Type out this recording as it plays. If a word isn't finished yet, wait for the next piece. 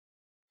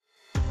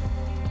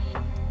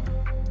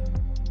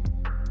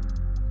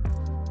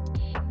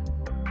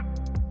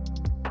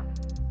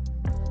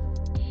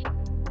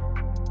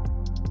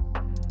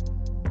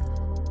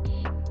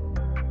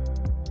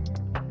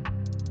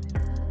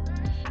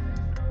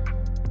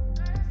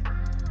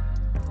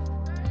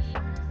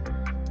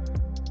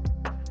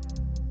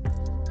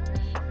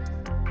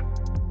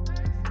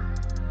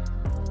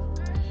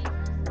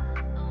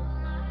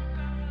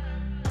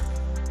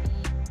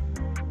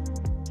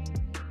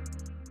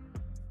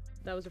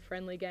was a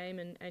friendly game,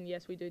 and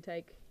yes, we do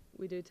take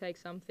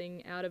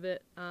something out of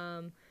it.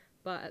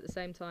 But at the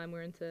same time,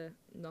 we're into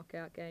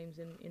knockout games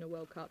in a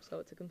World Cup, so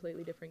it's a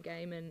completely different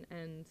game,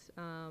 and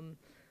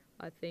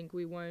I think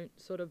we won't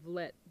sort of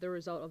let the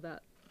result of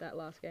that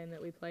last game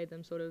that we played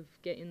them sort of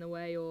get in the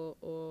way or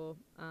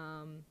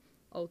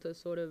alter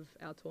sort of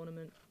our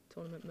tournament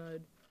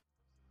mode.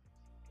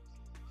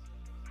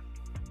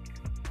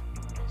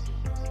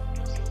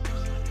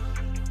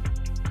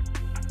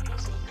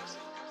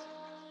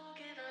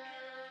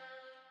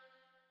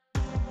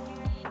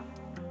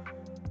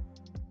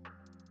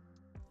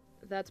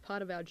 That's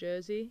part of our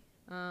jersey.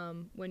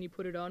 When you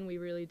put it on, we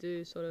really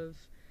do sort of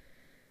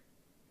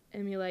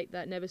emulate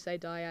that never say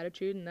die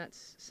attitude, and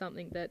that's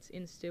something that's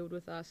instilled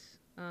with us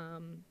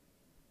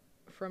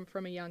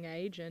from a young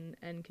age,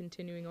 and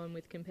continuing on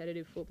with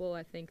competitive football.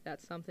 I think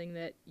that's something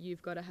that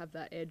you've got to have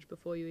that edge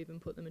before you even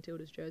put the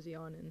Matildas jersey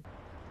on. And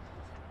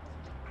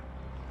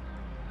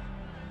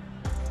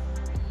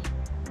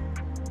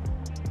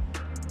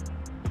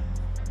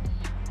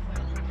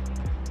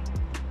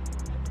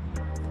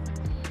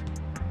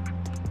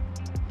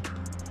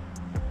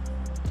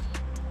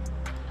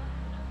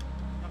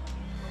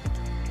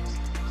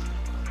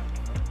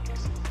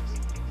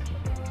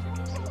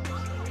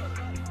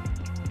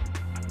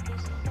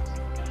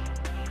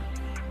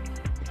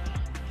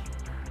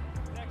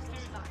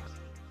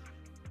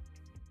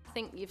I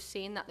think you've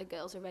seen that the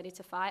girls are ready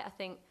to fight. I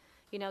think,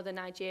 you know, the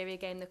Nigeria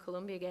game, the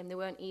Colombia game, they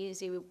weren't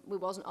easy. We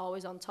wasn't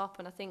always on top,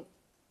 and I think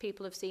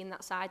people have seen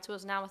that side to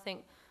us now. I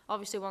think,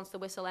 obviously, once the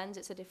whistle ends,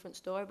 it's a different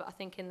story, but I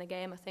think in the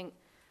game, I think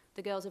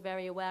the girls are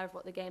very aware of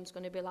what the game's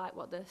going to be like,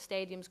 what the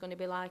stadium's going to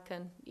be like,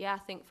 and yeah, I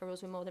think for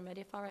us, we're more than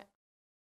ready for it.